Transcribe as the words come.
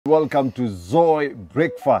Welcome to Zoe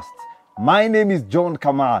Breakfast. My name is John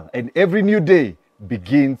Kamal, and every new day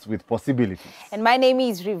begins with possibilities. And my name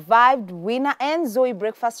is Revived Winner, and Zoe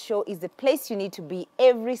Breakfast Show is the place you need to be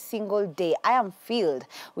every single day. I am filled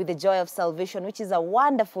with the joy of salvation, which is a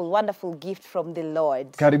wonderful, wonderful gift from the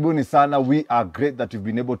Lord. Karibuni sana. We are great that you've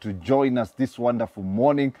been able to join us this wonderful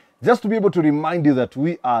morning. Just to be able to remind you that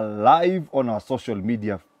we are live on our social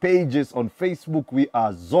media pages. On Facebook, we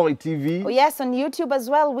are Zoe TV. Oh yes, on YouTube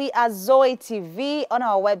as well, we are Zoe TV. On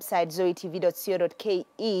our website,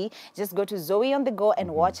 zoetv.co.ke. Just go to Zoe on the Go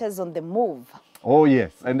and watch us on the move. Oh,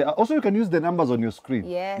 yes. And also you can use the numbers on your screen.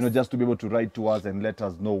 Yes. Just to be able to write to us and let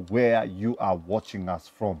us know where you are watching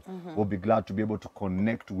us from. We'll be glad to be able to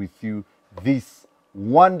connect with you this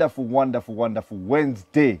wonderful, wonderful, wonderful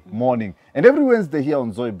Wednesday morning. And every Wednesday here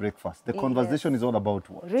on Zoe Breakfast, the conversation is all about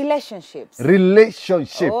what? Relationships.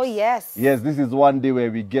 Relationships. Oh, yes. Yes, this is one day where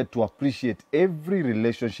we get to appreciate every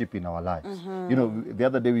relationship in our lives. The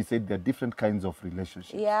other day we said there are different kinds of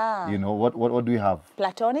relationships. Yeah. What do we have?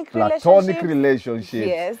 Platonic Relationships.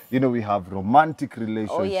 Yes. We have romantic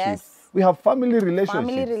relationships. Oh, yes. We have family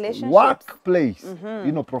relationships. Workplace.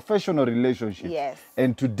 Professional relationships. Yes.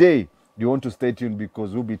 And today, you want to stay tuned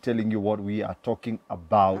because we'll be telling you what we are talking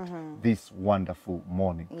about this wonderful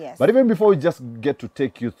morning. Yes. But even before we just get to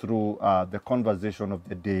take you through the conversation of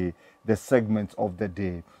the day, the segments of the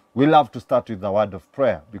day, we love to start with the word of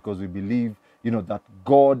prayer because we believe, that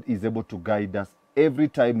God is able to guide us every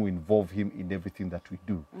time we involve him in everything that we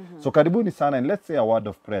do. So karibuni sana, and let's say a word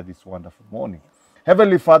of prayer this wonderful morning.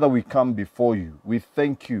 Heavenly Father, we come before you. We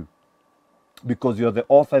thank you because you're the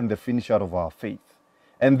author and the finisher of our faith.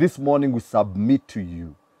 And this morning we submit to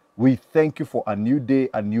you. We thank you for a new day,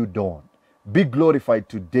 a new dawn. Be glorified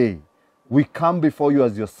today. We come before you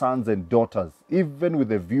as your sons and daughters, even with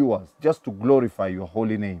the viewers, just to glorify your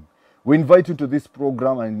holy name. We invite you to this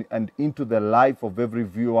program and into the life of every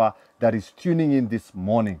viewer that is tuning in this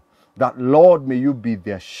morning. That, Lord, may you be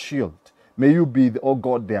their shield. May you be, oh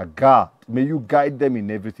God, their guard. May you guide them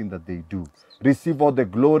in everything that they do. Receive all the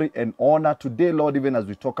glory and honor today, Lord, even as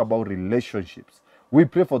we talk about relationships. We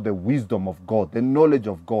pray for the wisdom of God, the knowledge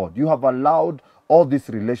of God. You have allowed all these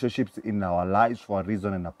relationships in our lives for a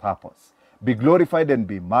reason and a purpose. Be glorified and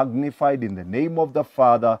be magnified in the name of the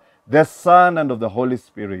Father, the Son, and of the Holy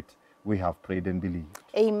Spirit. We have prayed and believed.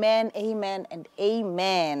 Amen, amen, and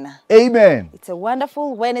amen. Amen. It's a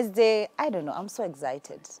wonderful Wednesday. I don't know, I'm so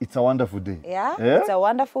excited. It's a wonderful day. Yeah? It's a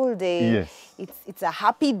wonderful day. Yes. It's a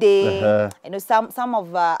happy day. I know some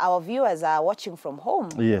of our viewers are watching from home.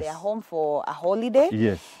 Yes. They are home for a holiday.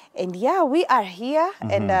 Yes. And yeah, we are here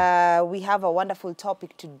and we have a wonderful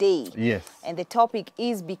topic today. Yes. And the topic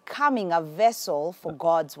is becoming a vessel for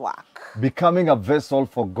God's work. Becoming a vessel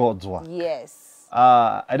for God's work. Yes.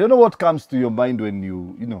 I don't know what comes to your mind when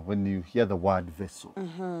you hear the word vessel.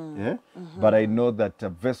 Yeah? But I know that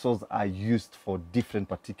vessels are used for different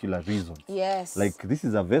particular reasons. Yes. Like this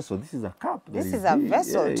is a vessel, this is a cup. This is a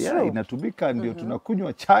vessel, true. Yeah, inatumika ndio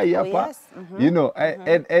tunakunywa chai hapa. Yes.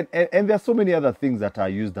 And there are so many other things that are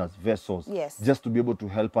used as vessels. Yes. Just to be able to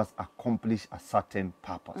help us accomplish a certain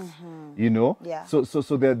purpose. Yeah.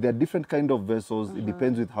 So there are different kind of vessels. It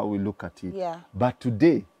depends with how we look at it. Yeah. But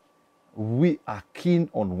today, we are keen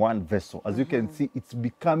on one vessel. As you can see, it's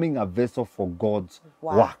becoming a vessel for God's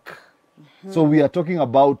work. So we are talking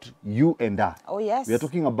about you and I. Oh, yes. We are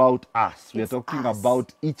talking about us. We are talking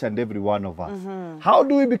about each and every one of us. How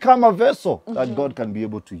do we become a vessel that God can be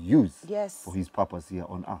able to use for his purpose here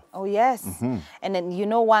on earth? Oh, yes. And then,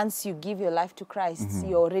 once you give your life to Christ,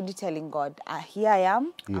 you're already telling God, here I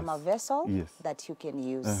am, I'm a vessel that you can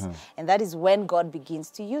use. And that is when God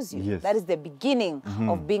begins to use you. That is the beginning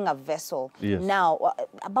of being a vessel. Now,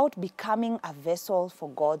 about becoming a vessel for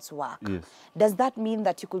God's work, does that mean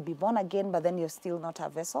that you could be born again, but then you're still not a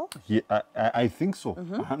vessel? Yeah, I think so,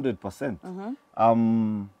 100%.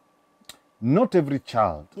 Not every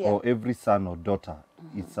child or every son or daughter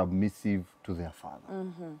is submissive to their father,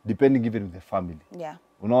 depending even with the family. Yeah.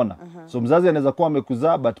 Unaona? So mzazi anaweza kuwa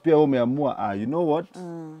amekuzaa, but pia wewe umeamua, you know what?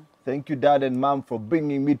 Thank you, Dad and Mom, for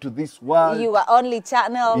bringing me to this world. You are only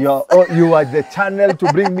channels. You are the channel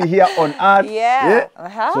to bring me here on earth. Yeah.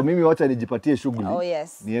 So mimi wacha nijipatie shughuli. Oh,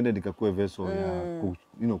 yes. Niende nikakue vessel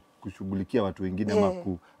ya kushughulikia watu wengine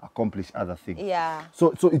ama accomplish other things. Yeah.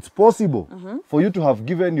 So it's possible for you to have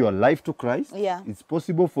given your life to Christ. Yeah. It's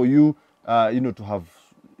possible for you to have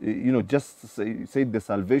just say the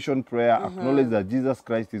salvation prayer, acknowledge that Jesus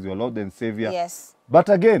Christ is your Lord and Savior. Yes. But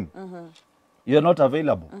again, you're not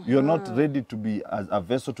available. You're not ready to be as a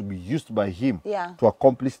vessel to be used by him to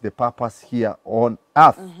accomplish the purpose here on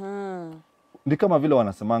earth. ni kama vile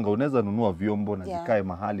wanasemanga unaweza nunua vyombo na zikae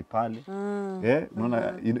mahali pale. Yeah,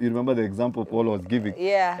 you remember the example Paul was giving?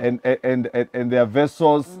 Yeah. And their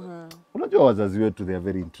vessels. Unajua wazazi wetu, they are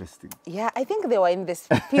very interesting. Yeah, I think they were in the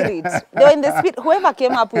spirit. They were in the spirit. Whoever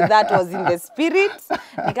came up with that was in the spirit.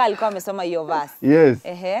 Nika alikuwa amesoma hiyo verse. Yes.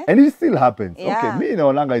 And it still happens. Yeah. Okay, mimi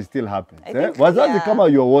naonanga it still happens. Wazazi kama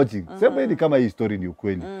you're watching, sema hili kama hii story ni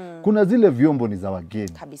ukweli. Kuna zile vyombo ni za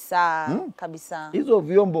wageni. Kabisa, kabisa. Hizo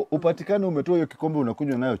vyombo upatikane umetoa hiyo kikombe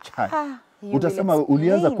unakunywa nayo chai. Utasema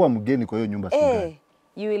ulianza kuwa mgeni kwa hiyo nyumba singani.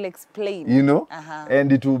 You will explain. You know?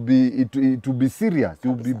 And it will be serious.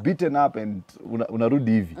 You will be beaten up and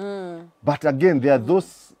unarudi hivi. But again, there are those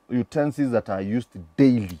utensils that are used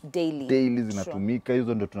daily. Daily zinatumika.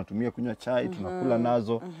 Hizo ndo tunatumia kunywa chai, tunakula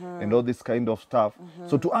nazo, and all this kind of stuff.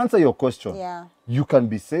 So to answer your question, you can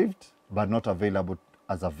be saved, but not available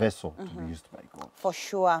as a vessel to be used by God. For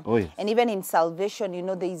sure. Oh, yes. And even in salvation, you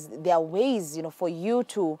know, there are ways, you know, for you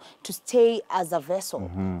to stay as a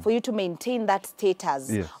vessel, for you to maintain that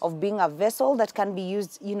status of being a vessel that can be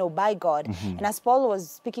used, you know, by God. And as Paul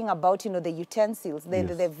was speaking about, you know, the utensils,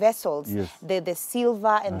 the vessels, the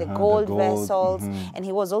silver and the gold vessels, and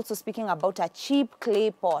he was also speaking about a cheap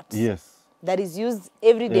clay pot. Yes. That is used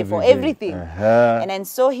every day for everything. And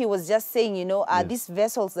so he was just saying, you know, these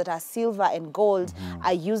vessels that are silver and gold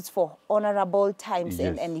are used for honorable times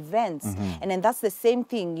and events. And then that's the same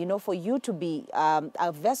thing, you know, for you to be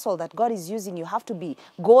a vessel that God is using, you have to be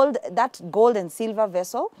that gold and silver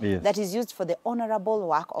vessel that is used for the honorable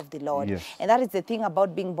work of the Lord. And that is the thing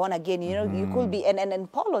about being born again. You know, you could be,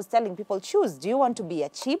 and Paul was telling people, choose. Do you want to be a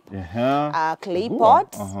cheap clay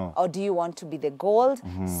pot, or do you want to be the gold,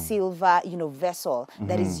 silver, you know, vessel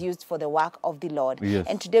that is used for the work of the Lord?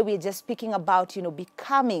 And today we are just speaking about, you know,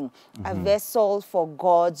 becoming a vessel for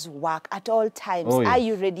God's work at all times. Are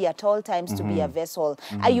you ready at all times to be a vessel?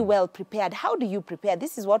 Are you well prepared? How do you prepare?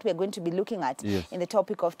 This is what we are going to be looking at in the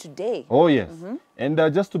topic of today. Oh, yes. And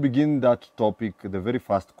just to begin that topic, the very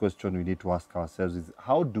first question we need to ask ourselves is,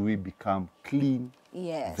 how do we become clean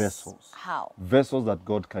vessels? How? Vessels that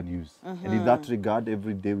God can use. And in that regard,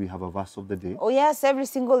 every day we have a verse of the day. Oh yes, every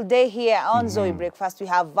single day here on Zoe Breakfast, we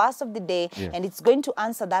have verse of the day, and it's going to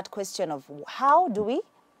answer that question of how do we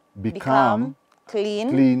become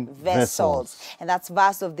clean vessels. And that's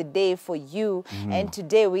verse of the day for you. And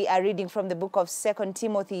today we are reading from the book of 2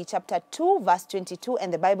 Timothy chapter 2 verse 22,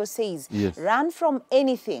 and the Bible says, run from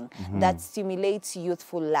anything that stimulates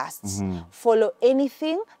youthful lusts. Follow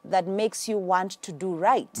anything that makes you want to do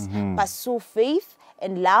right. Pursue faith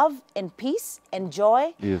and love and peace and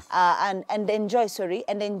joy, and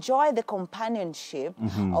enjoy the companionship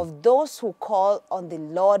of those who call on the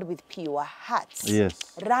Lord with pure hearts.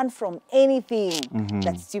 Run from anything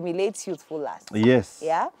that stimulates youthful lust.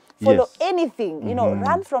 Follow anything, you know,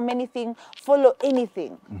 run from anything, follow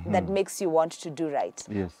anything that makes you want to do right.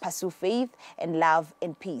 Pursue faith and love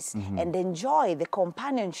and peace, and enjoy the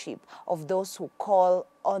companionship of those who call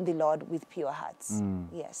on the Lord with pure hearts.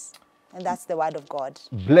 And that's the word of God.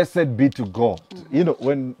 Blessed be to God. You know,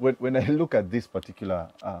 when I look at this particular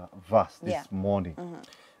verse this morning,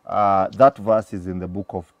 that verse is in the book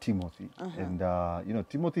of Timothy. And, you know,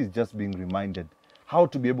 Timothy is just being reminded how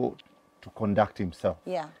to be able to conduct himself.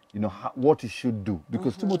 You know, what he should do.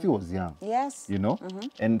 Because Timothy was young. You know?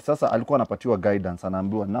 And sasa alikuwa anapatiwa guidance.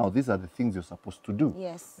 Anaambiwa, now, these are the things you're supposed to do.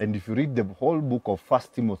 And if you read the whole book of 1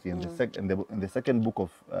 Timothy and, the second book of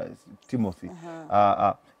Timothy,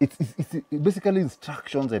 it's basically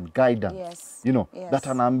instructions and guidance. You know, that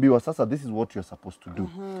anaambiwa, sasa, this is what you're supposed to do.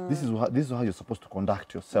 This is how you're supposed to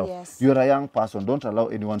conduct yourself. You're a young person. Don't allow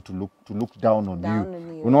anyone to look down on you.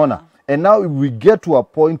 Unaona? And now we get to a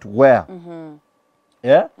point where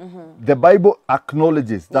the Bible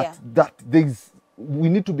acknowledges that we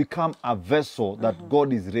need to become a vessel that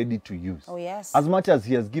God is ready to use. As much as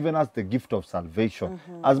he has given us the gift of salvation,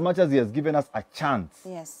 as much as he has given us a chance.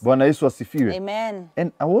 Bwana Yesu asifiwe. Amen.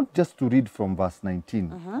 And I want just to read from verse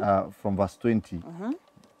 19, from verse 20.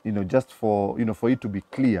 You know, just for, you know, for it to be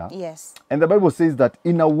clear. And the Bible says that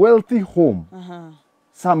in a wealthy home,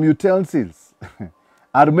 some utensils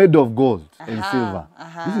are made of gold and silver.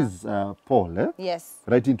 This is Paul,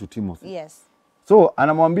 writing to Timothy. So,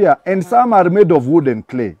 anamwambia, and some are made of wood and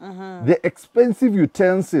clay. The expensive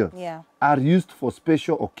utensils are used for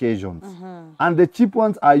special occasions. And the cheap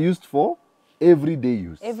ones are used for everyday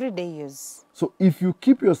use. Everyday use. So, if you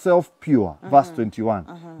keep yourself pure, verse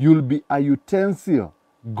 21, you'll be a utensil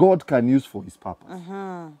God can use for his purpose.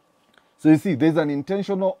 So, you see, there's an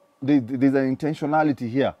intentionality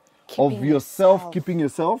here. Of yourself, keeping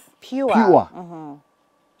yourself pure.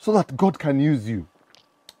 So that God can use you.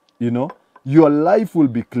 You know, your life will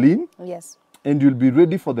be clean. And you'll be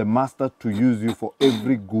ready for the master to use you for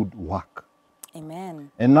every good work. Amen.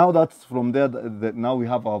 And now that's from there, now we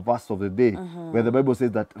have our verse of the day, where the Bible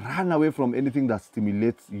says that run away from anything that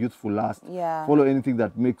stimulates youthful lust. Yeah. Follow anything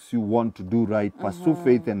that makes you want to do right. Pursue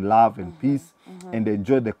faith and love and peace, and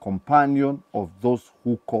enjoy the companion of those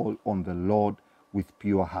who call on the Lord with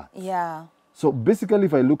pure hearts. Yeah. So basically,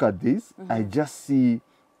 if I look at this, I just see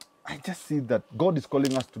that God is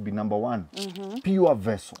calling us to be, number one, pure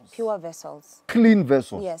vessels. Pure vessels. Clean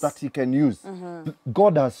vessels, yes, that he can use.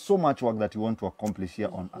 God has so much work that he wants to accomplish here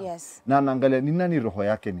on earth. Yes. Na anaangalia ni nani roho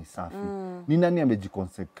yake ni safi. Ni nani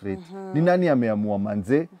amejiconsecrate. Ni nani ameamua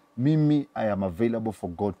manze, mimi I am available for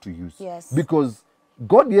God to use. Yes. Because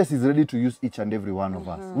God, yes, is ready to use each and every one of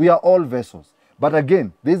us. We are all vessels. But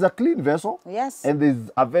again, there's a clean vessel. Yes. And there's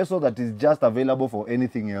a vessel that is just available for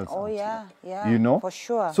anything else. Oh, yeah. Yeah. You know? For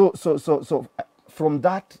sure. So from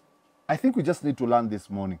that, I think we just need to learn this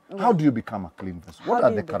morning. How do you become a clean vessel? What are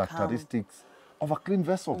the characteristics of a clean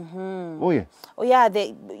vessel? Oh, yes. Oh, yeah.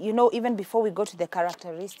 You know, even before we go to the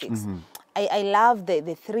characteristics, I love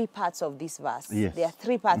the three parts of this verse. Yes. There are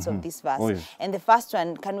three parts of this verse. Oh, yes. And the first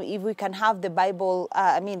one, if we can have the Bible,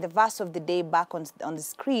 the verse of the day back on the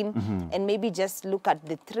screen, and maybe just look at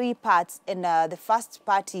the three parts. And the first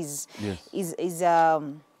part is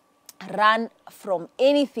run from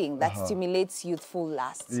anything that stimulates youthful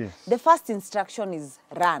lust. Yes. The first instruction is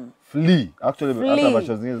run. Flee. Actually,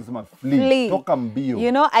 Flee. Toka mbio.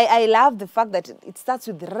 You know, I love the fact that it starts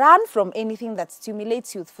with run from anything that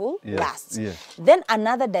stimulates youthful lust. Yes. Then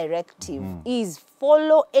another directive is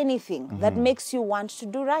follow anything that makes you want to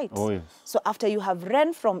do right. Oh, yes. So after you have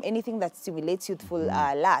run from anything that stimulates youthful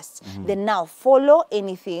lust, then now follow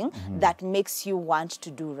anything that makes you want to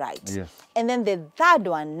do right. Yes. And then the third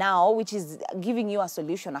one now, which is giving you a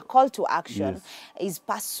solution, a call to action, is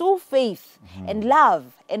pursue faith and love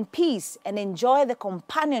and peace and enjoy the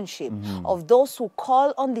companionship of those who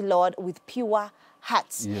call on the Lord with pure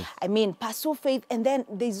hearts. Yes. I mean, pursue faith, and then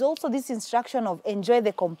there's also this instruction of enjoy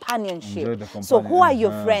the companionship. Enjoy the So who are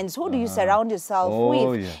your friends? Who do you surround yourself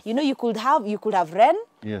with? Yes. You know, you could have ran,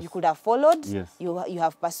 Yes. you could have followed, Yes. you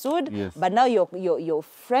have pursued, Yes. but now your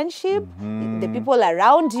friendship, the people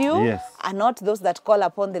around you are not those that call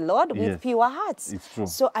upon the Lord with pure hearts. It's true.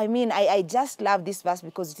 So I mean, I just love this verse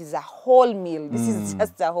because it is a whole meal. This is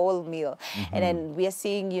just a whole meal. And then we are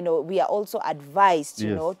seeing, you know, we are also advised,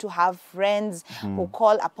 you know, to have friends who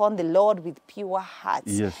call upon the Lord with pure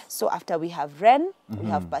hearts. Yes. So after we have ran, we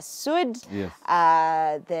have pursued,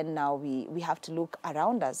 then now we have to look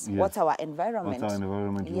around us. Yes. What's our environment? What's our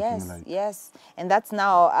environment looking like? Yes. And that's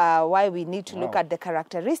now why we need to look at the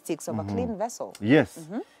characteristics of a clean vessel. Yes.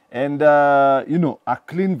 And, you know, a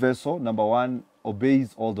clean vessel, number one,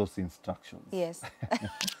 obeys all those instructions. Yes.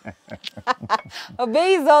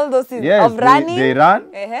 Obeys all those Yes, of running. they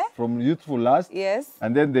run from youthful lust. Yes.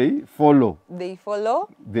 And then they follow. They follow.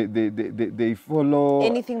 They follow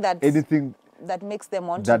anything that makes them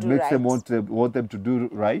want to do right. Them want them to do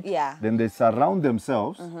right. Yeah. Then they surround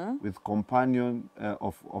themselves with companion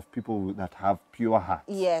of people that have pure hearts.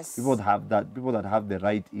 Yes. People that have the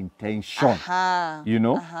right intention. You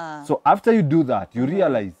know? So after you do that, you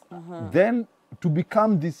realize then to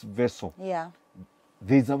become this vessel. Yeah.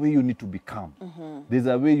 There's a way you need to become. There's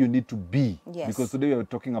a way you need to be. Yes. Because today we are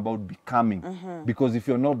talking about becoming. Because if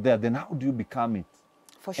you're not there, then how do you become it?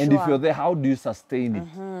 For sure. And if you're there, how do you sustain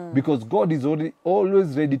it? Because God is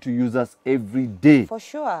always ready to use us every day. For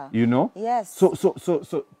sure. You know? Yes.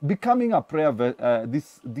 So becoming a prayer,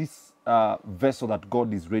 this vessel that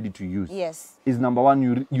God is ready to use is number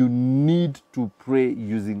one, you need to pray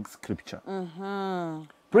using scripture.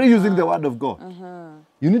 Pray using the word of God.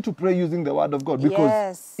 You need to pray using the word of God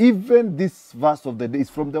because even this verse of the day is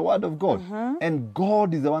from the word of God. And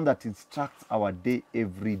God is the one that instructs our day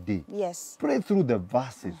every day. Yes. Pray through the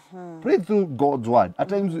verses. Pray through God's word. At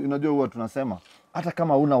times, unajua huwa tunasema, hata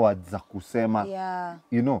kama una words za kusema,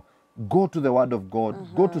 you know, go to the word of God.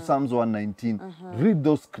 Go to Psalms 119. Read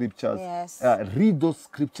those scriptures. Yes. Read those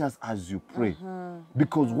scriptures as you pray.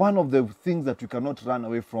 Because one of the things that you cannot run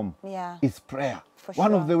away from is prayer.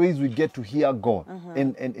 One of the ways we get to hear God,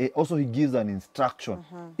 and also he gives an instruction,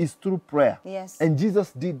 is through prayer. Yes. And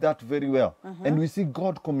Jesus did that very well. And we see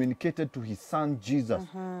God communicated to his son Jesus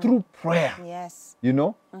through prayer. Yes. You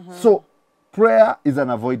know? So prayer is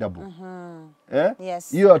unavoidable.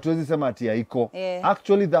 Yes. Hiyo hatuwezi sema ati haiko. Yeah.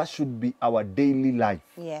 Actually, that should be our daily life.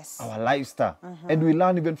 Yes. Our lifestyle. And we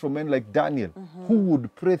learn even from men like Daniel, who would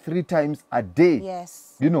pray 3 times a day.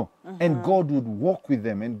 Yes. You know, and God would walk with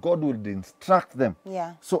them and God would instruct them.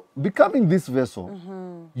 Yeah. So becoming this vessel,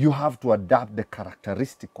 you have to adapt the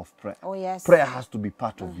characteristic of prayer. Oh, yes. Prayer has to be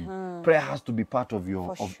part of you. Prayer has to be part of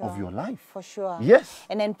your of your life. For sure. Yes.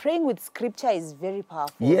 And then praying with scripture is very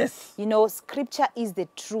powerful. Yes. You know, scripture is the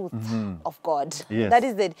truth of God. Yes.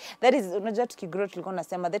 That is unajua tukigrow tulikuwa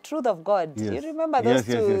nasema the truth of God. Yes. You remember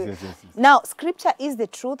those Yes, two? yes. Now, scripture is the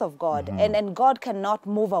truth of God, and God cannot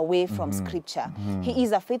move away from scripture. He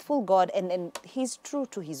is a faithful God, and he's true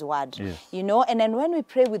to his word. Yes. You know, and then when we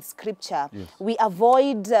pray with scripture, Yes. we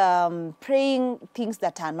avoid praying things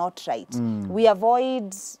that are not right. We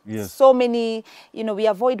avoid Yes. so many, you know, we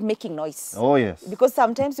avoid making noise. Oh, yes. Because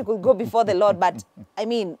sometimes you could go before the Lord, but I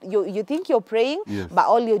mean, you think you're praying, Yes. but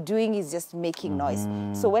all you're doing is just making noise.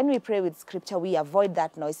 So when we pray with scripture, we avoid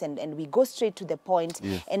that noise and we go straight to the point.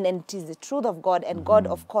 Yes. And then it is the truth of God. And God,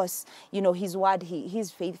 of course, you know, his word,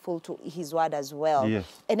 he's faithful to his word as well. Yes.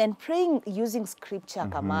 And then praying using scripture,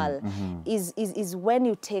 Kamal, is when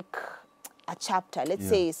you take a chapter, let's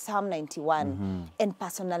say Psalm 91, and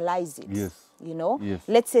personalize it. Yes. You know, Yes.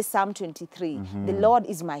 let's say Psalm 23, the Lord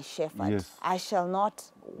is my shepherd. Yes. I shall not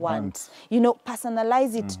want. You know,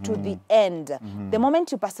 personalize it to the end. The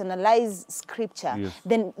moment you personalize scripture, Yes.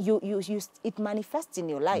 then it manifests in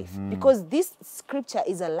your life because this scripture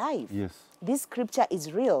is alive. Yes. This scripture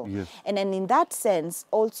is real. Yes. And then in that sense,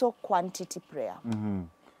 also quantity prayer.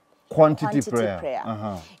 Quantity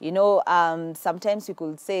prayer. You know, sometimes you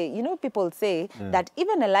could say, you know, people say that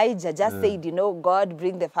even Elijah just said, you know, God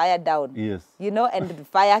bring the fire down. Yes. You know, and the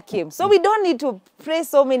fire came. So we don't need to pray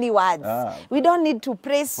so many words. We don't need to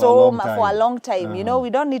pray for a long time. You know, we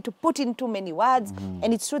don't need to put in too many words.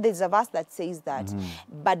 And it's true, there's a verse that says that.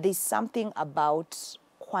 But there's something about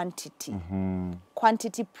quantity.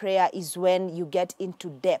 Quantity prayer is when you get into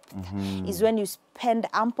depth, is when you spend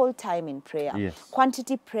ample time in prayer. Yes.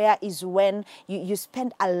 Quantity prayer is when you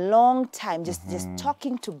spend a long time just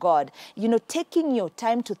talking to God, you know, taking your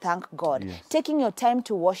time to thank God, taking your time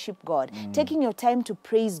to worship God, taking your time to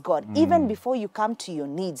praise God, even before you come to your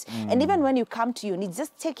needs. And even when you come to your needs,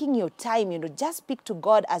 just taking your time, you know, just speak to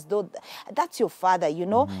God as though that's your father, you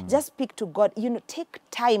know, just speak to God, you know, take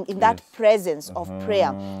time in that presence of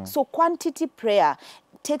prayer. So quantity prayer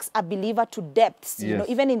takes a believer to depths, you know,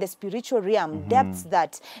 even in the spiritual realm, depths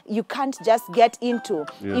that you can't just get into.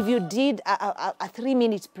 If you did a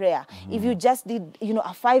 3-minute prayer, if you just did, you know,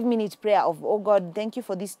 a 5-minute prayer of, oh God, thank you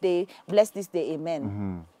for this day, bless this day,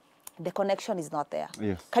 amen. The connection is not there.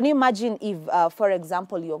 Yes. Can you imagine if, for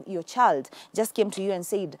example, your child just came to you and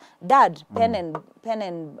said, Dad, pen and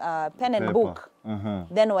book,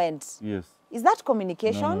 then went. Yes. Is that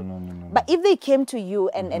communication? No. But if they came to you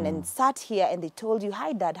and sat here and they told you,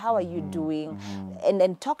 hi, Dad, how are you doing? And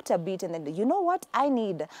then talked a bit and then, you know what? I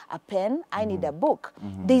need a pen. I need a book.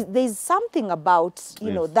 There's something about,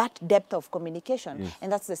 you know, that depth of communication.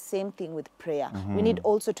 And that's the same thing with prayer. We need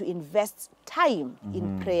also to invest time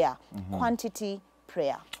in prayer, quantity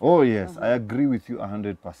prayer. Oh, yes. I agree with you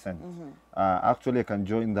 100%. Actually, I can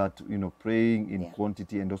join that, you know, praying in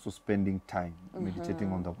quantity and also spending time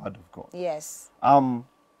meditating on the word of God. Yes.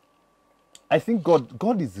 I think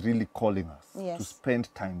God is really calling us to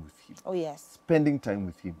spend time with him. Oh, yes. Spending time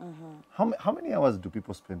with him. How many hours do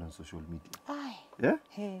people spend on social media? Ay. Yeah?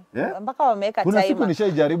 Hey. Yeah? Mpaka wameweka Kuna siku timer.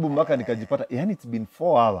 nishaijaribu mpaka nikajipata, yani it's been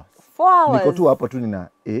 4 hours. 4 hours. Niko tu hapa tu nina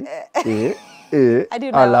Hadi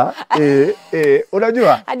ala,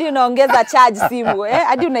 unajua? Hadi unaongeza charge simu,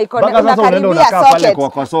 hadi Mpaka sasa unaenda unakaribia unakaa pale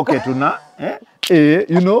socket. kwa socket una,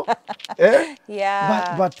 you know?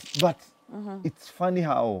 Yeah. But it's funny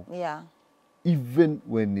how even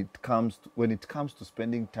when it comes to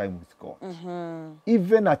spending time with God,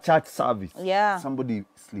 even a church service, somebody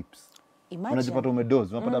sleeps. Unajipata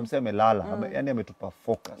umedoze, unapata msee amelala, yani ametupa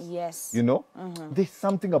focus. Yes. You know? There's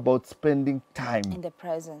something about spending time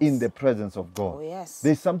in the presence of God. Oh, yes.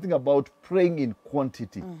 There's something about praying in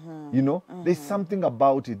quantity. You know? There's something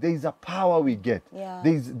about it. There's a power we get.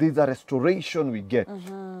 There's a restoration we get.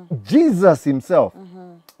 Jesus himself.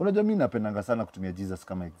 Unajua mimi napendanga sana kutumia Jesus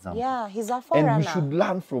kama example. Yeah, he's a forerunner. And we should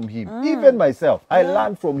learn from him. Even myself, I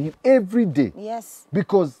learn from him every day. Yes.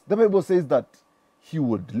 Because the Bible says that he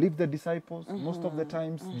would leave the disciples most of the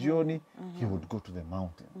times, journey. He would go to the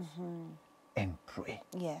mountains and pray.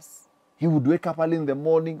 Yes. He would wake up early in the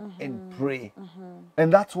morning and pray.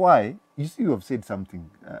 And that's why, you see, you have said something.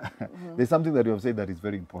 There's something that you have said that is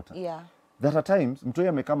very important. Yeah. There are times mtu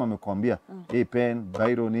amekama amekwambia hey pen,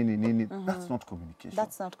 biro, nini. That's not communication.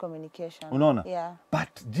 That's not communication. Unaona? Yeah. But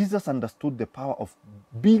Jesus understood the power of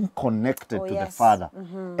being connected to the Father.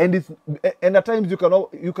 And at times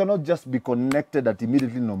you cannot just be connected at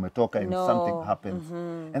immediately no umetoka and something happens.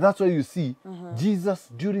 And that's why you see Jesus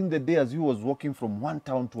during the day as he was walking from one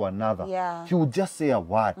town to another, he would just say a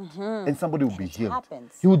word and somebody would be healed.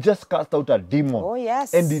 Happens. He would just cast out a demon. Oh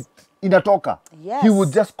yes. And it inatoka. Yes. He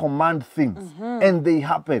would just command things and they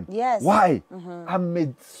happen. Yes. Why?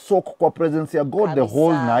 Amesoak kwa presence ya God the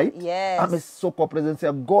whole night. Yes. Amesoak kwa presence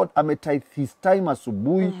ya God. Ametithe his time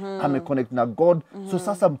asubuhi. Ameconnect na God. So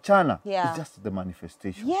sasa mchana, it's just the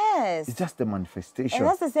manifestation. Yes. It's just the manifestation. And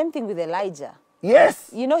that's the same thing with Elijah. Yes.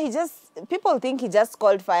 You know, people think he just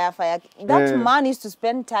called fire. That man used to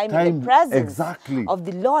spend time in the presence of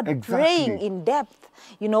the Lord, praying in depth.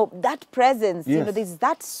 You know, that presence, you know, there's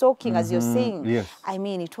that soaking, as you're saying. Yes. I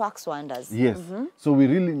mean, it works wonders. Yes. So we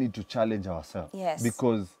really need to challenge ourselves. Yes.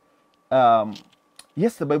 Because,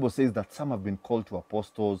 yes, the Bible says that some have been called to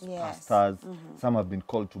apostles, pastors, some have been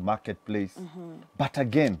called to marketplace. But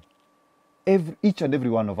again, each and every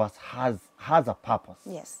one of us has a purpose.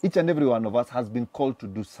 Yes. Each and every one of us has been called to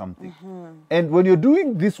do something. And when you're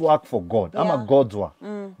doing this work for God, I'm a God's work,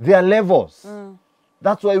 there are levels.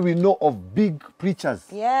 That's why we know of big preachers.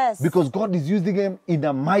 Yes. Because God is using them in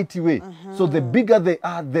a mighty way. So the bigger they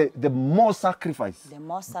are, the more sacrifice. The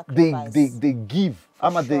more sacrifice. They give.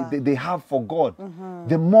 They have for God.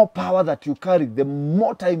 The more power that you carry, the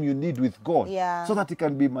more time you need with God. So that it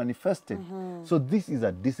can be manifested. So this is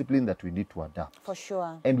a discipline that we need to adapt. For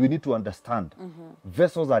sure. And we need to understand.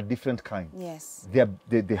 Vessels are different kinds. Yes.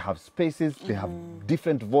 They have spaces. They have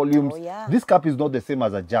different volumes. Oh, yeah. This cup is not the same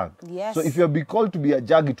as a jug. Yes. So if you are called to be a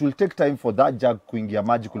jug, it will take time for that jug kuingia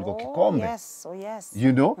maji kuliko kikombe. Yes. Oh, yes.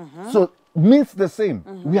 You know? So means the same.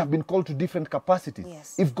 We have been called to different capacities.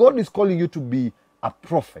 Yes. If God is calling you to be a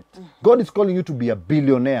prophet, God is calling you to be a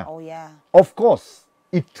billionaire. Oh, yeah. Of course,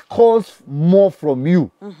 it calls more from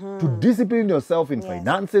you to discipline yourself in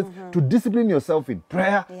finances, to discipline yourself in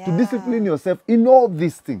prayer, to discipline yourself in all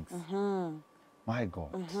these things. My God,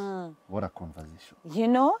 what a conversation. You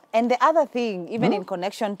know, and the other thing, even in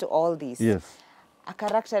connection to all this, a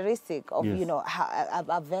characteristic of, you know,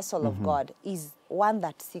 a vessel of God is one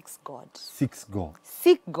that seeks God. Seeks God.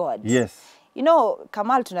 Seek God. Yes. You know,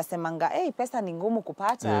 Kamal tunasemanga, hey, pesa ni ngumu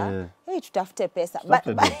kupata, hey, tutafute pesa. But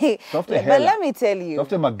let me tell you,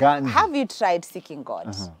 have you tried seeking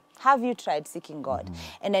God? Have you tried seeking God?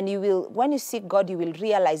 And then when you seek God, you will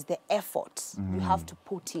realize the effort you have to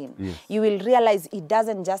put in. You will realize it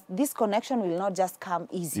doesn't this connection will not just come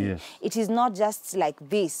easy. It is not just like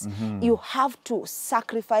this. You have to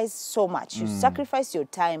sacrifice so much. You sacrifice your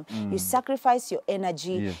time. You sacrifice your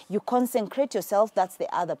energy. You consecrate yourself. That's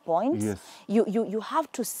the other point. You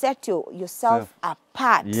have to set yourself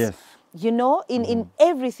apart. You know, in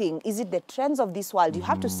everything, is it the trends of this world? You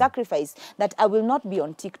have to sacrifice that I will not be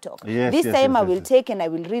on TikTok. This time I will take and I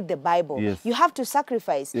will read the Bible. You have to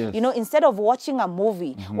sacrifice. You know, instead of watching a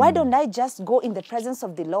movie, why don't I just go in the presence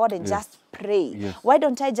of the Lord and just pray? Why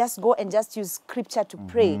don't I just go and just use scripture to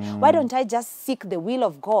pray? Why don't I just seek the will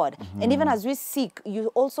of God? And even as we seek, you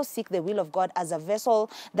also seek the will of God as a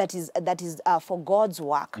vessel that is for God's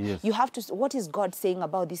work. You have to, what is God saying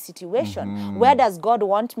about this situation? Where does God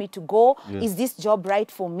want me to go? Is this job right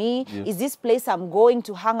for me? Is this place I'm going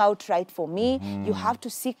to hang out right for me? You have to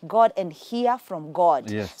seek God and hear from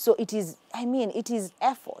God. So it is, I mean, it is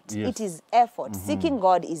effort. It is effort. Seeking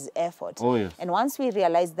God is effort. And once we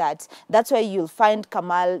realize that, that's why you'll find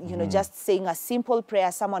Kamal, you know, just saying a simple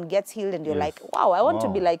prayer, someone gets healed and you're like, wow, I want to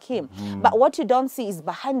be like him. But what you don't see is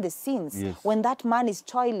behind the scenes, when that man is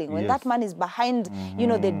toiling, when that man is behind, you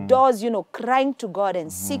know, the doors, you know, crying to God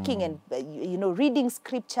and seeking and, you know, reading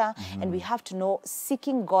scripture. And we have to know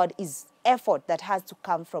seeking God is effort that has to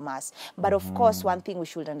come from us. But of course, one thing we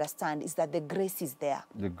should understand is that the grace is there.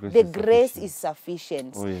 The grace is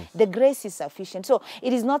sufficient. The grace is sufficient. So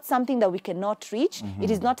it is not something that we cannot reach. It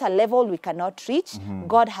is not a level we cannot reach.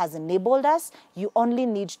 God has enabled us. You only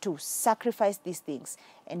need to sacrifice these things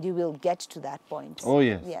and you will get to that point.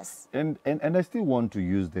 Yes. And I still want to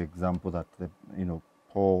use the example that you know,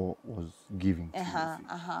 Paul was giving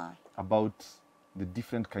about the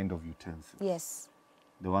different kind of utensils.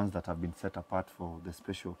 The ones that have been set apart for the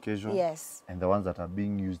special occasion. And the ones that are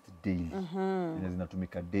being used daily. And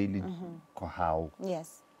zinatumika daily kwa hao.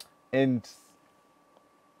 And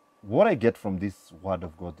what I get from this word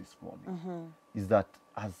of God this morning is that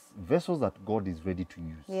as vessels that God is ready to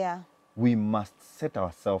use, we must set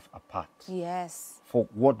ourselves apart for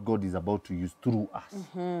what God is about to use through us.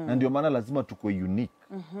 And ndio maana lazima tukue unique.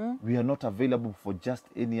 We are not available for just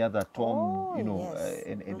any other Tom, you know, yes.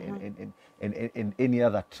 and any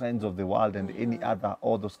other trends of the world and any other,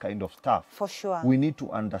 all those kind of stuff. For sure. We need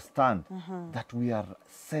to understand that we are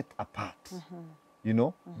set apart. You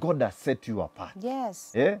know, God has set you apart.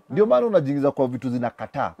 Yes. Yeah? Ndio maana unajiingiza kwa vitu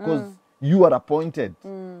zinakataa, because you are appointed.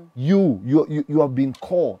 You have been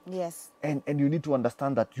called. Yes. And you need to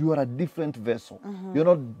understand that you are a different vessel. You're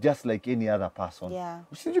not just like any other person. Yeah.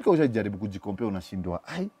 Usijuke ushajaribu kujikompea unashindwa.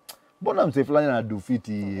 Ai, mbona mse fulani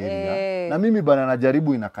anadufiti area? Na mimi bana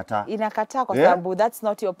najaribu inakataa. Inakataa kwa sababu that's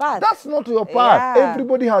not your path. That's not your path.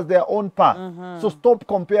 Everybody has their own path. So stop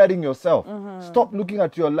comparing yourself. Stop looking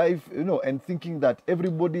at your life, you know, and thinking that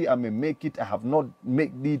everybody I may make it, I have not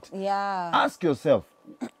made it. Yeah. Ask yourself,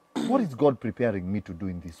 what is God preparing me to do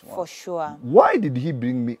in this world? For sure. Why did he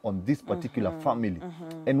bring me on this particular family?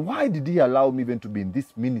 And why did he allow me even to be in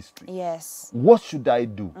this ministry? Yes. What should I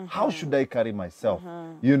do? How should I carry myself?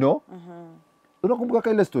 You know? Unakumbuka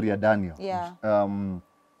ile story ya Daniel? Yeah.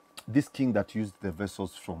 This king that used the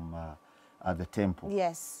vessels from the temple.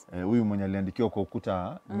 Yes. Huyu mwenye aliandikiwa kwa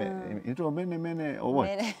ukuta, inaitwa mene or what?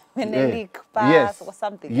 Menelik path or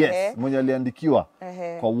something. Yes, mwenye aliandikiwa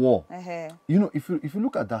kwa war. You know, if you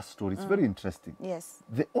look at that story, it's very interesting. Yes.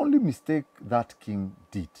 The only mistake that king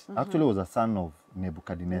did actually was a son of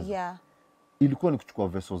Nebuchadnezzar. Yeah. Ilikuwa ni kuchukua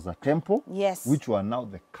vessels za temple, yes, which were now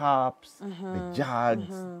the cups, the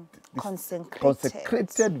jugs,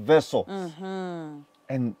 consecrated vessel.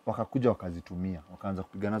 And wakakuja wakazitumia, wakaanza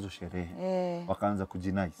kupiga nazo sherehe, wakaanza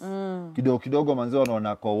kujinais. Kidogo kidogo manzi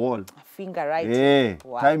wanaona kwa wall. Finger right.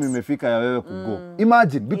 Time imefika ya wewe kugo.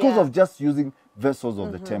 Imagine, because of just using vessels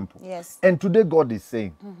of the temple. Yes. And today God is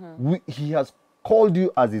saying, he has called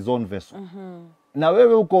you as his own vessel. Na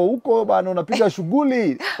wewe uko bana unapiga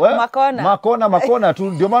shughuli makona tu,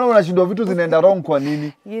 ndio maana unashindwa vitu zinaenda wrong kwa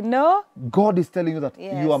nini? You know, God is telling you that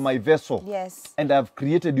you are my vessel. Yes. And I have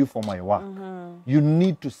created you for my work. You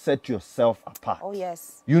need to set yourself apart. Oh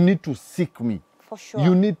yes. You need to seek me. For sure.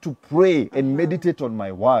 You need to pray and meditate on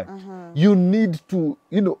my word. You need to,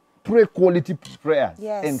 you know, pray quality prayers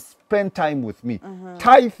and spend time with me.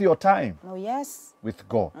 Tithe your time. Oh yes. With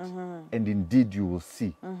God, and indeed you will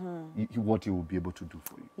see what he will be able to do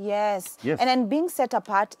for you. Yes. And then being set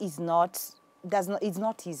apart is it's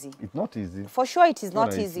not easy. It's not easy. For sure it is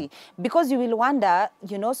not easy. Because you will wonder,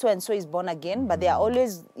 you know, so and so is born again, but they are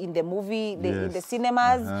always in the movie, in the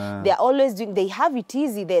cinemas, they are always doing, they have it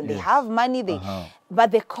easy then, they have money,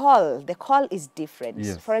 but the call is different.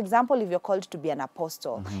 Yes. For example, if you're called to be an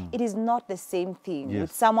apostle, it is not the same thing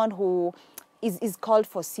with someone who is called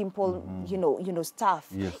for simple, you know, stuff.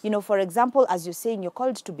 Yes. You know, for example, as you're saying, you're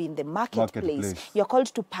called to be in the marketplace. You're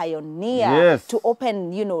called to pioneer, to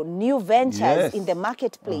open, you know, new ventures in the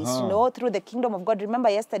marketplace, you know, through the kingdom of God. Remember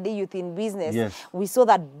yesterday, Youth in Business, we saw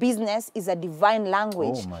that business is a divine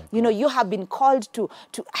language. Oh my God. You know, you have been called to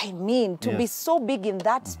be so big in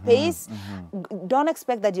that space. Don't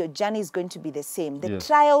expect that your journey is going to be the same. The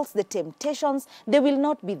trials, the temptations, they will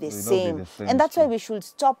not be the same. And that's why we should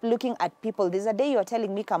stop looking at people. There's a day you were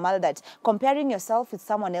telling me, Kamal, that comparing yourself with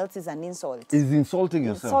someone else is an insult. Is insulting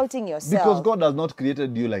yourself. Insulting yourself. Because God has not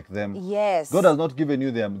created you like them. Yes. God has not given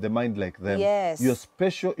you the mind like them. Yes. You're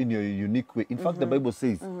special in your unique way. In fact, the Bible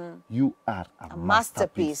says, you are a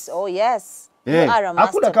masterpiece. Oh, yes. You are a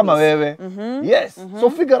masterpiece. Hakuna kama wewe. Yes. So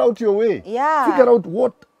figure out your way. Yeah. Figure out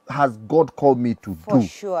what has God called me to do.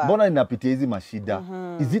 Sure. Mbona ninapitia hizi mashida?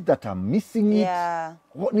 Is it that I'm missing it?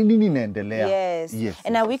 What nini inaendelea? Yes.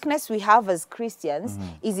 And a weakness we have as Christians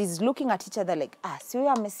is looking at each other like, si huyu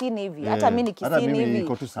amesini hivi, hata mimi nikisini hivi,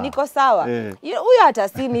 niko sawa. Huyu hata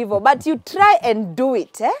sini hivyo, but you try and do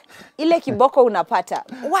it, ile kiboko unapata.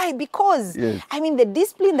 Why? Because I mean the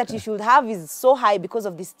discipline that you should have is so high because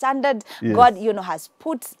of the standard God, you know, has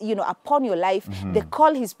put, you know, upon your life, the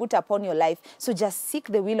call he's put upon your life. So just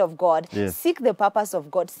seek the will of God, seek the purpose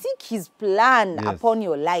of God, seek his plan upon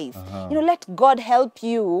your life. You know, let God help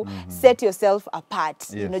you set yourself apart,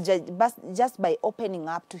 you know, just by opening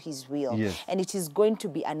up to his will. And it is going to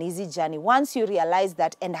be an easy journey. Once you realize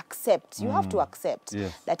that and accept, you have to accept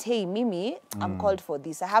that, hey, Mimi, I'm called for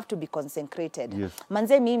this. I have to be consecrated.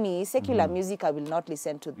 Manze Mimi, secular music I will not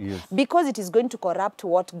listen to because it is going to corrupt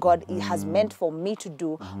what God has meant for me to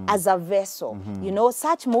do as a vessel. You know,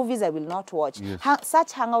 such movies I will not watch.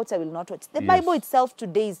 Such hangouts I will not watch. The Bible itself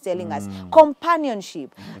today is telling us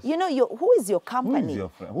companionship. You know, who is your company?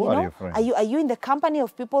 company. Who are your friends? Are you in the company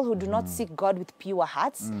of people who do not seek God with pure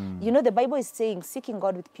hearts? You know, the Bible is saying seeking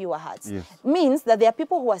God with pure hearts. Yes. Means that there are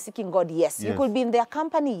people who are seeking God, yes. Yes. You could be in their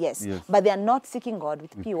company, yes. But they are not seeking God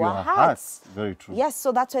with pure hearts. Very true. Yes,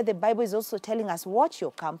 so that's why the Bible is also telling us, watch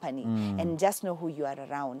your company and just know who you are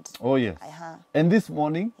around. Oh, yes. And this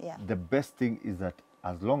morning, Yeah. the best thing is that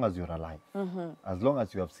as long as you're alive, as long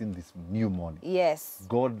as you have seen this new morning, Yes.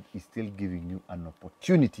 God is still giving you an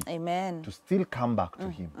opportunity Amen. to still come back to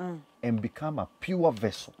Him and become a pure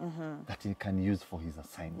vessel that He can use for His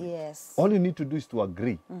assignment. Yes. All you need to do is to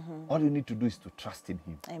agree. All you need to do is to trust in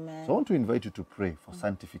Him. Amen. So I want to invite you to pray for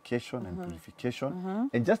sanctification and purification.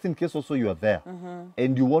 And just in case also you are there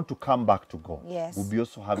and you want to come back to God, Yes. we'll be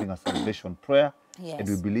also having a salvation prayer. Yes. And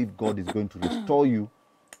we believe God is going to restore you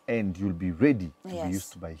and you'll be ready to Yes. be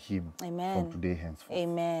used by Him Amen. from today henceforth.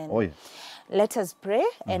 Amen. Oh, yes. Let us pray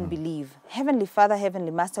and believe. Heavenly Father,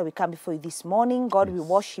 Heavenly Master, we come before you this morning. God, we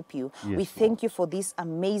worship you. Yes, we thank you for this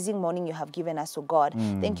amazing morning you have given us, oh God.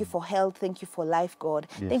 Thank you for health. Thank you for life, God.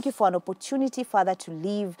 Yes. Thank you for an opportunity, Father, to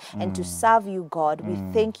live and to serve you, God. We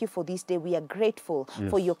thank you for this day. We are grateful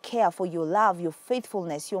for your care, for your love, your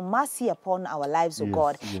faithfulness, your mercy upon our lives, oh Yes,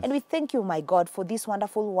 God. yes. And we thank you, my God, for this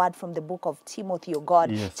wonderful word from the book of Timothy, oh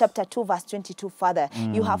God. Yes. Chapter 2, verse 22, Father.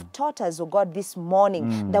 You have taught us, oh God, this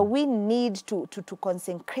morning that we need to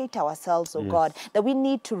consecrate ourselves, oh Yes. God, that we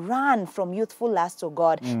need to run from youthful lust, oh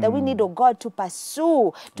God, that we need, oh God, to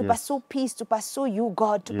pursue peace, to pursue you,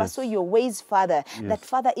 God, to pursue your ways, Father, that,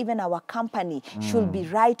 Father, even our company should be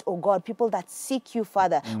right, oh God, people that seek you,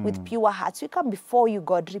 Father, with pure hearts. We come before you,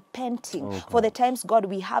 God, repenting for the times, God,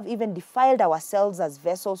 we have even defiled ourselves as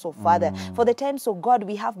vessels, oh Father, for the times, oh God,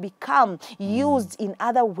 we have become used in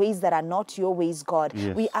other ways that are not your ways, God.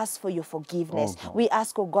 Yes. We ask for your forgiveness. Oh, God. We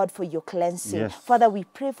ask, oh God, for your cleansing. Yes. Father, we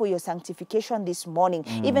pray for your sanctification this morning.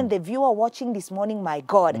 Even the viewer watching this morning, my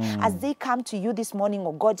God, as they come to you this morning,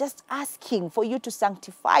 oh God, just asking for you to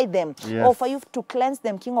sanctify them, Yes. or for you to cleanse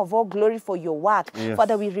them, King of all glory, for your work. Yes.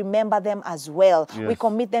 Father, we remember them as well. Yes. We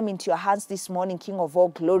commit them into your hands this morning, King of all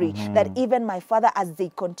glory, that even, my Father, as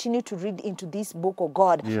they continue to read into this book, oh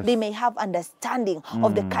God, Yes. they may have understanding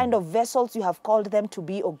of the kind of vessels you have called them to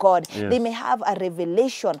be, oh God. Yes. They may have a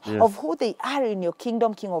revelation Yes. of who they are in your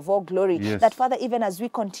kingdom, King of all glory. Yes. That, Father, even as we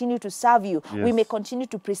continue to serve you, we Yes. may continue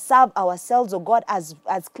to preserve ourselves, oh God, as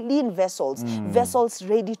clean vessels, vessels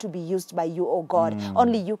ready to be used by you, oh God.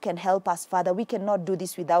 Only you can help us, Father. We cannot do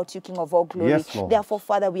this without you, King of all glory. Yes, Lord. Therefore,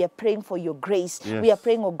 Father, we are praying for your grace. Yes. We are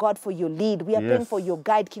praying, oh God, for your lead. We are praying Yes. for your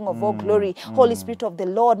guide, King of all glory. Holy Spirit of the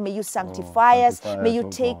Lord, may you sanctify us. sanctify May us, you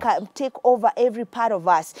oh take over every part of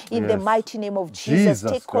us in the Yes. mighty name of Jesus.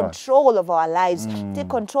 Jesus Take Christ. control of our lives. Take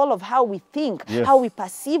control of how we think, Yes. how we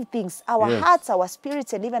perceive things, our Yes. hearts, our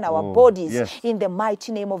spirits, and even our Oh, bodies. yes. In the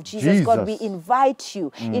mighty name of Jesus. God, we Jesus. invite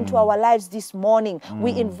you into our lives this morning.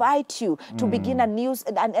 We invite you to begin a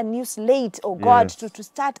new slate, oh God, Yes. to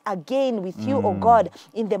start again with you, oh God.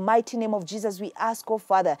 In the mighty name of Jesus, we ask, oh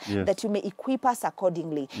Father, Yes. that you may equip us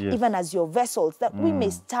accordingly, Yes. even as your vessels, that we may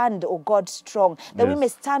stand, oh God, strong, that we Yes. may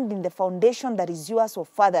stand in the foundation that is yours, oh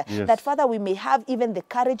Father, Yes. that, Father, we may have even the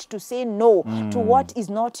courage to say no to what is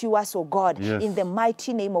not yours, oh God, Yes. in the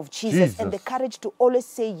mighty name of Jesus, and the Jesus. courage to always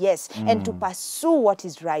say yes and to pursue what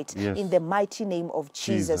is right, Yes. in the mighty name of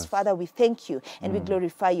Jesus. Jesus. Father, we thank you and we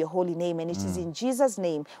glorify your holy name, and it is in Jesus'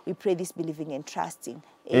 name we pray this, believing and trusting.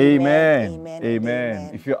 Amen. Amen. Amen.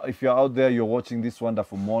 Amen. If you're out there, you're watching this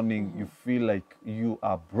wonderful morning, you feel like you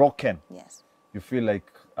are broken. Yes. You feel like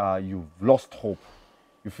you've lost hope.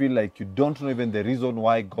 You feel like you don't know even the reason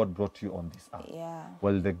why God brought you on this earth. Yeah.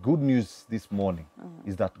 Well, the good news this morning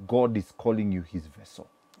is that God is calling you his vessel.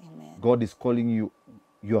 Amen. God is calling you,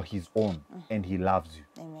 you're his own, and he loves you.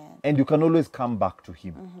 Amen. And you can always come back to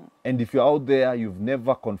him. And if you're out there, you've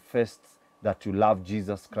never confessed that you love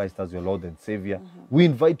Jesus Christ as your Lord and Savior, we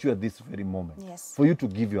invite you at this very moment Yes. for you to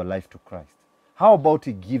give your life to Christ. How about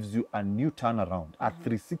he gives you a new turnaround, a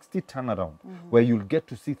 360 turnaround, where you'll get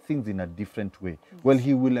to see things in a different way? Well,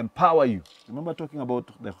 he will empower you. Remember talking about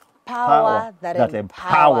the Power that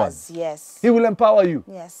empowers. Yes. He will empower you.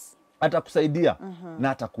 Yes. Atakusaidia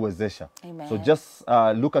na atakuwezesha. Amen. So just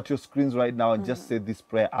look at your screens right now and just say this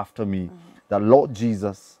prayer after me. The Lord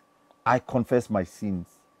Jesus, I confess my sins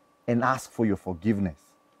and ask for your forgiveness.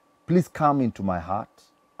 Please come into my heart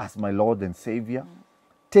as my Lord and Savior.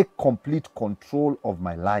 Take complete control of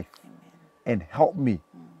my life. And help me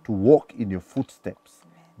to walk in your footsteps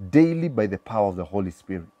daily by the power of the Holy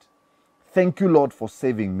Spirit. Thank you, Lord, for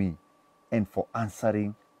saving me and for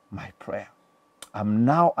answering my prayer. I'm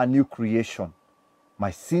now a new creation.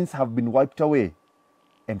 My sins have been wiped away.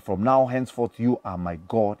 And from now henceforth, you are my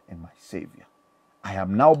God and my Savior. I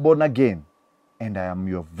am now born again, and I am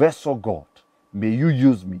your vessel, God. May you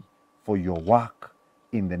use me for your work.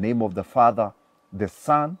 In the name of the Father, the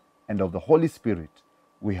Son, and of the Holy Spirit,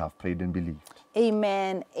 we have prayed and believed.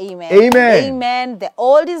 Amen, amen, amen. Amen. The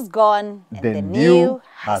old is gone, and the new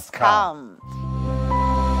has come.